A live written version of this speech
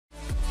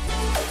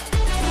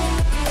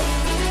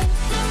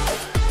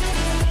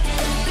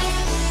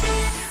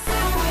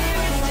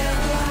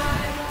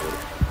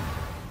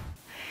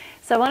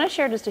So I want to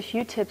share just a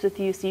few tips with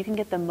you so you can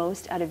get the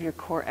most out of your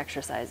core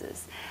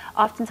exercises.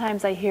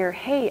 Oftentimes I hear,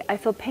 hey, I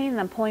feel pain and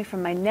I'm pulling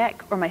from my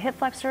neck or my hip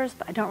flexors,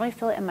 but I don't really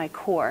feel it in my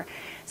core.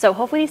 So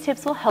hopefully these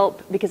tips will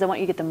help because I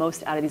want you to get the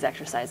most out of these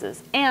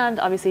exercises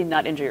and obviously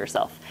not injure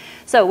yourself.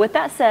 So with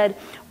that said,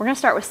 we're going to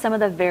start with some of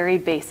the very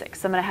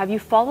basics. So I'm going to have you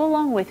follow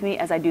along with me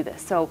as I do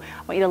this. So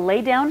I want you to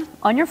lay down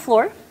on your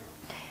floor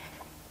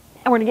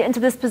and we're going to get into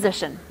this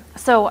position.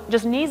 So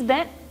just knees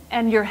bent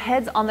and your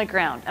head's on the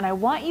ground. And I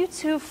want you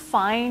to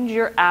find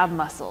your ab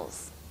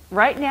muscles.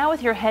 Right now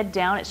with your head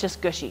down, it's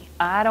just gushy.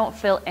 I don't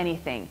feel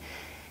anything.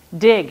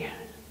 Dig.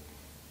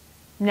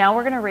 Now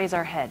we're gonna raise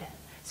our head.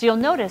 So you'll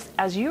notice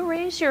as you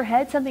raise your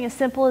head, something as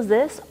simple as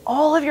this,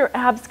 all of your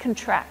abs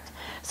contract.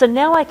 So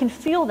now I can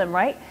feel them,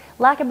 right?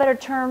 Lack of better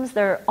terms,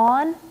 they're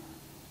on,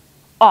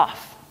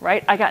 off,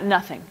 right? I got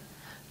nothing.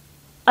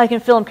 I can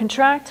feel them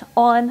contract,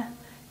 on,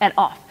 and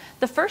off.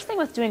 The first thing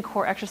with doing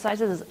core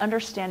exercises is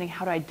understanding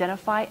how to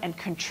identify and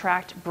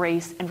contract,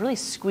 brace, and really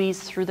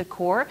squeeze through the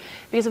core.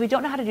 Because if we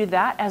don't know how to do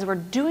that, as we're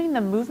doing the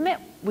movement,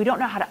 we don't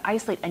know how to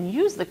isolate and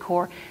use the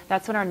core.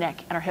 That's when our neck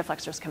and our hip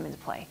flexors come into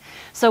play.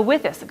 So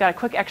with this, I've got a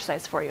quick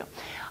exercise for you.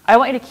 I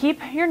want you to keep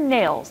your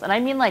nails, and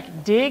I mean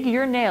like dig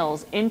your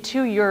nails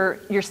into your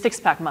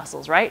six-pack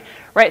muscles, right?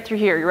 Right through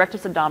here, your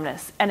rectus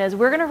abdominis. And as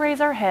we're gonna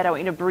raise our head, I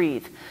want you to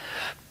breathe.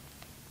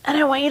 And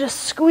I want you to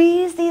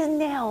squeeze these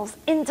nails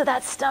into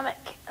that stomach.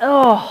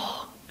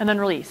 Oh, and then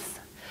release.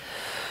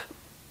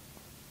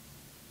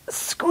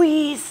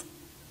 Squeeze.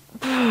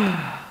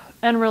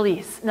 And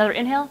release. Another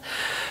inhale.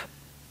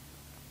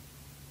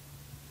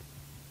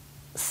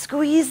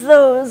 Squeeze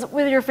those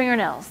with your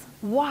fingernails.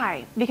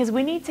 Why? Because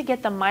we need to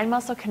get the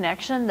mind-muscle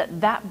connection,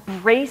 that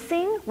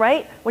bracing,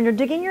 right? When you're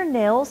digging your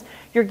nails,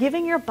 you're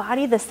giving your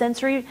body the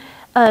sensory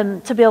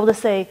to be able to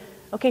say,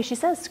 okay, she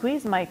says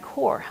squeeze my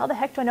core. How the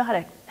heck do I know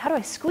how do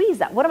I squeeze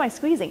that? What am I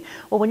squeezing?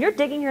 Well, when you're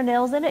digging your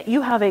nails in it,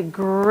 you have a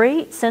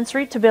great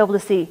sensory to be able to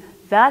see,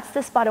 that's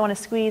the spot I want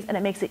to squeeze, and it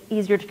makes it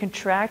easier to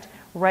contract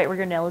right where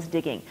your nail is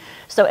digging.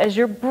 So as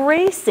you're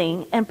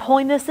bracing and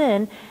pulling this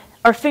in,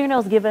 our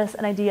fingernails give us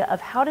an idea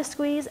of how to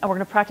squeeze, and we're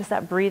going to practice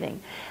that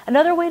breathing.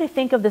 Another way to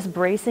think of this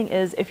bracing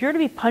is if you're to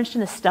be punched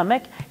in the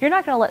stomach, you're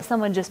not going to let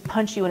someone just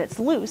punch you when it's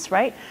loose,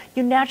 right?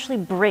 You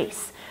naturally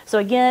brace. So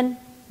again,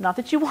 not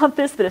that you want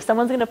this, but if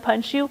someone's going to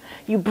punch you,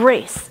 you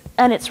brace,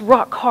 and it's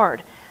rock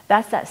hard.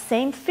 That's that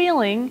same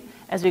feeling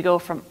as we go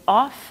from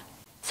off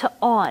to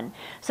on.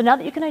 So now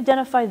that you can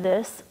identify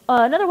this,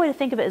 another way to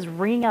think of it is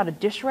wringing out a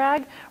dish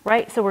rag,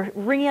 right? So we're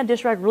wringing out a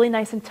dish rag really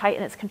nice and tight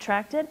and it's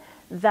contracted.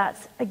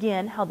 That's,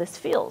 again, how this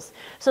feels.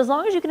 So as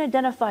long as you can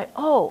identify,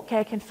 oh, okay,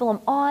 I can feel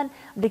them on,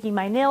 I'm digging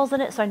my nails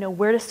in it so I know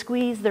where to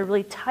squeeze, they're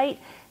really tight.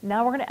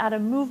 Now we're going to add a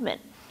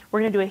movement. We're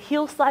going to do a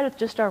heel slide with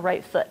just our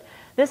right foot.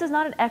 This is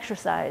not an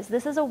exercise.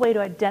 This is a way to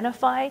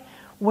identify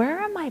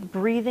where am I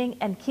breathing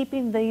and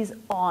keeping these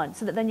on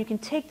so that then you can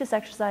take this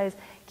exercise,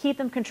 keep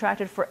them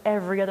contracted for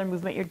every other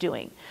movement you're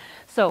doing.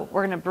 So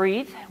we're going to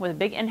breathe with a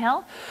big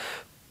inhale.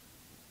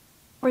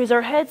 Raise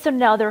our head so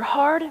now they're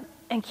hard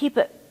and keep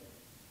it.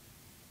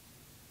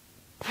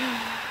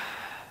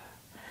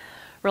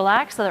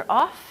 Relax so they're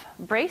off.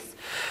 Brace.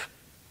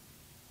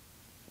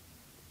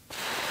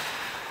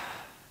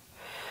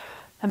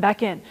 And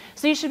back in.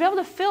 So you should be able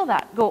to feel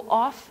that go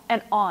off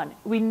and on.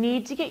 We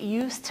need to get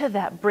used to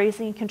that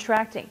bracing and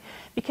contracting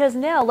because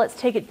now let's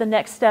take it to the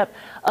next step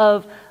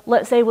of,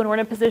 let's say when we're in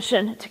a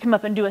position to come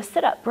up and do a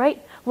sit-up, right?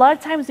 A lot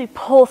of times we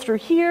pull through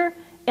here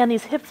and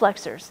these hip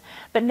flexors.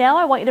 But now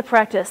I want you to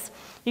practice.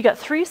 You got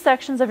 3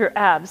 sections of your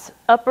abs,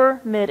 upper,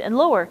 mid, and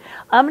lower.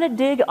 I'm going to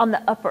dig on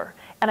the upper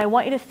and I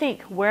want you to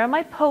think, where am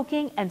I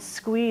poking and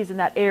squeeze in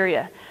that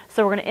area?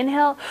 So we're going to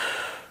inhale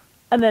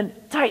and then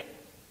tight.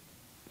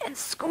 And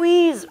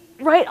squeeze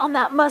right on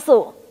that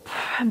muscle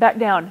and back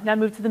down. Now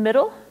move to the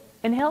middle.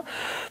 Inhale.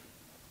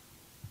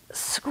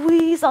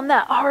 Squeeze on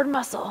that hard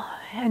muscle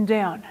and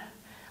down.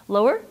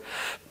 Lower.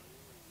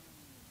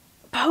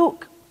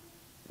 Poke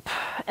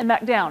and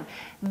back down.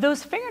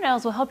 Those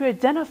fingernails will help you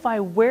identify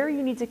where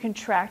you need to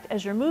contract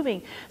as you're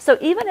moving. So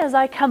even as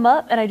I come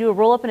up and I do a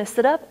roll up and a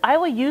sit up, I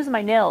will use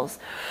my nails.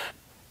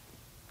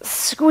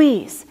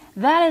 Squeeze.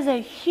 That is a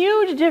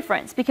huge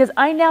difference because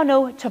I now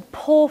know to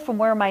pull from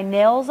where my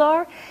nails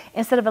are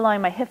instead of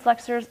allowing my hip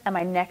flexors and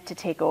my neck to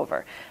take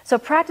over. So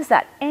practice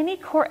that. Any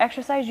core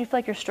exercise you feel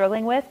like you're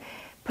struggling with,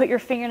 put your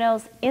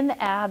fingernails in the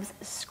abs,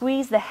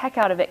 squeeze the heck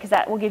out of it because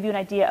that will give you an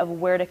idea of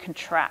where to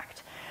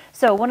contract.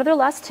 So one other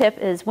last tip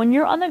is when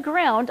you're on the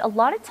ground, a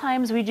lot of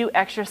times we do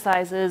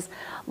exercises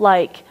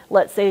like,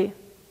 let's say,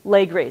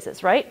 leg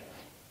raises, right?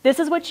 This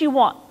is what you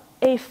want.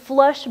 A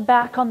flush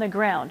back on the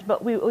ground.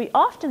 But what we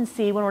often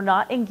see when we're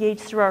not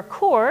engaged through our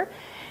core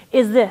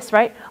is this,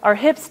 right? Our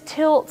hips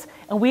tilt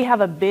and we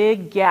have a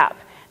big gap.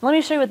 Let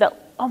me show you what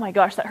that, oh my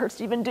gosh, that hurts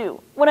to even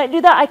do. When I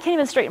do that, I can't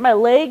even straighten my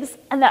legs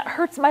and that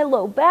hurts my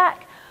low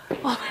back.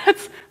 Oh,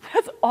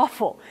 that's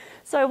awful.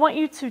 So I want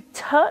you to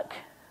tuck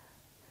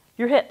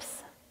your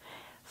hips,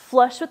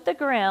 flush with the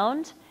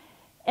ground,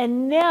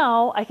 and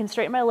now I can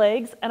straighten my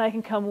legs and I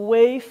can come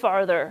way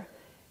farther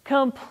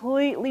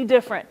Completely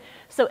different.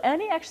 So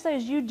any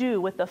exercise you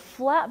do with the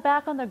flat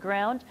back on the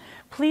ground,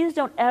 please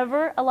don't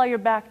ever allow your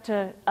back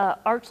to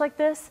arch like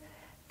this.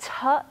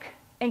 Tuck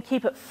and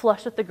keep it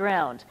flush with the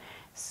ground.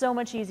 So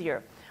much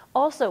easier.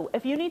 Also,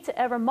 if you need to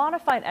ever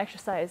modify an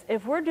exercise,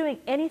 if we're doing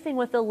anything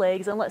with the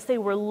legs and let's say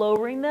we're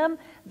lowering them,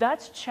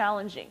 that's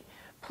challenging.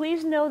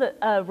 Please know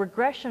that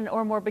regression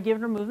or more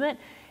beginner movement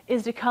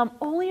is to come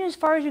only as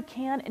far as you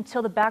can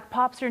until the back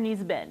pops, your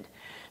knees bend.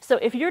 So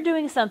if you're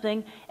doing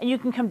something and you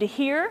can come to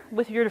here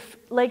with your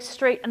legs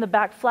straight and the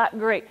back flat,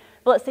 great.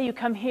 But let's say you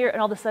come here and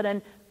all of a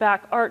sudden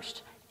back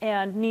arched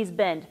and knees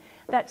bend.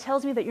 That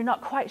tells me that you're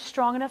not quite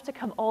strong enough to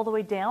come all the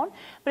way down,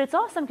 but it's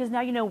awesome because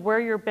now you know where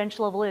your bench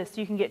level is.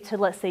 So you can get to,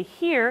 let's say,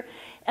 here,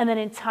 and then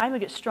in time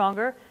you'll get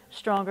stronger,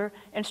 stronger,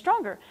 and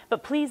stronger.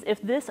 But please,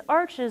 if this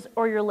arches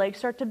or your legs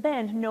start to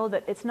bend, know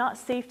that it's not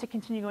safe to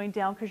continue going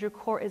down because your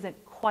core isn't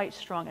quite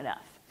strong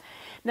enough.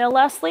 Now,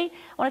 lastly,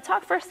 I want to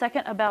talk for a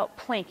second about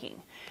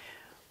planking.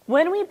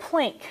 When we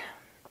plank,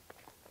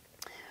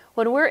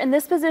 when we're in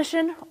this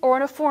position or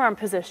in a forearm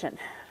position,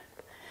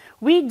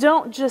 we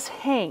don't just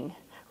hang,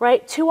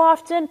 right? Too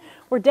often,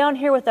 we're down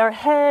here with our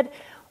head,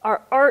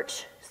 our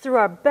arch through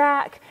our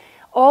back.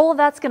 All of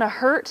that's going to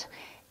hurt,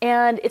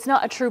 and it's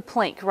not a true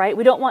plank, right?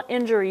 We don't want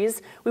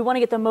injuries. We want to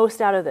get the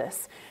most out of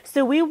this.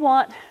 So we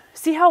want,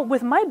 see how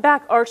with my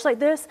back arch like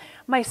this,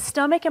 my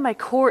stomach and my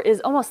core is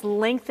almost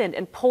lengthened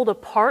and pulled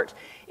apart.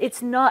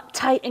 It's not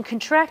tight and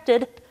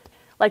contracted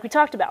like we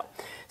talked about.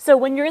 So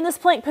when you're in this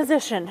plank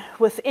position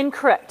with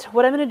incorrect,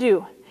 what I'm going to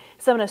do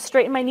is I'm going to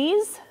straighten my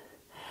knees.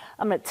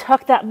 I'm going to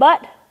tuck that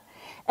butt.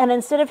 And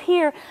instead of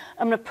here,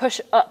 I'm going to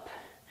push up.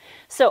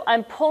 So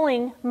I'm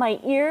pulling my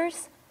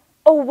ears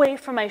away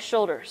from my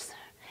shoulders.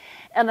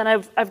 And then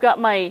I've got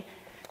my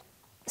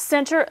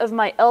center of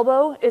my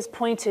elbow is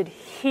pointed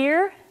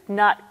here,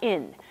 not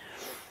in.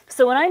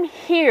 So when I'm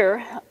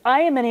here,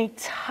 I am in a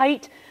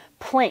tight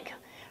plank,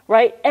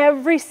 right?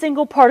 Every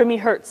single part of me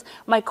hurts.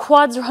 My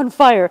quads are on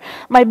fire.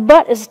 My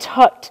butt is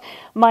tucked.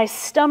 My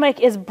stomach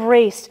is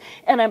braced.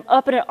 And I'm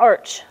up in an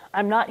arch.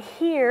 I'm not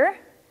here.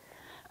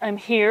 I'm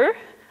here.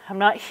 I'm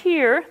not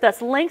here.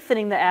 That's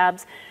lengthening the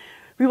abs.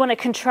 We want to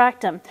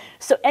contract them.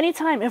 So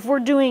anytime if we're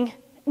doing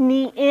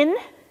knee in,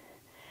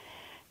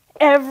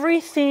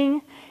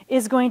 everything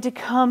is going to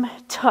come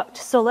tucked.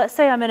 So let's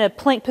say I'm in a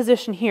plank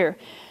position here.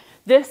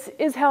 This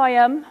is how I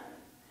am,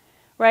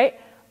 right?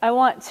 I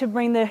want to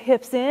bring the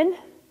hips in.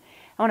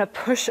 I want to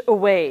push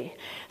away.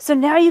 So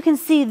now you can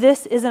see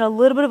this is in a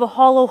little bit of a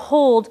hollow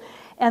hold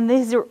and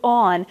these are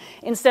on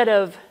instead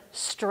of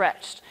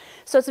stretched.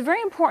 So it's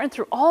very important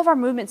through all of our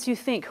movements you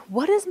think,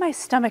 what is my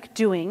stomach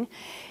doing?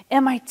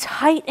 Am I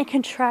tight and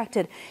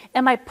contracted?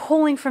 Am I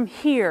pulling from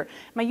here?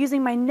 Am I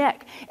using my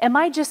neck? Am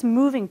I just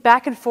moving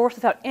back and forth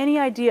without any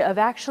idea of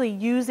actually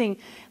using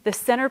the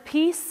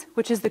centerpiece,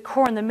 which is the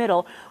core in the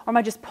middle, or am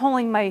I just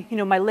pulling my,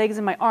 my legs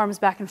and my arms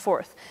back and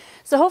forth?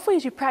 So hopefully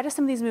as you practice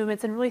some of these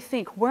movements and really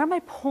think, where am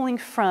I pulling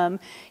from?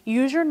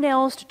 Use your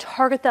nails to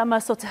target that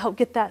muscle to help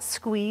get that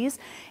squeeze.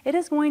 It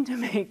is going to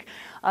make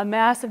a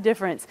massive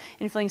difference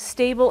in feeling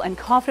stable and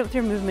confident with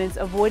your movements,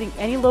 avoiding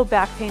any low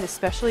back pain,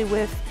 especially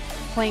with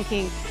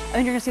planking. I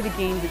think you're going to see the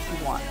gains that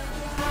you want.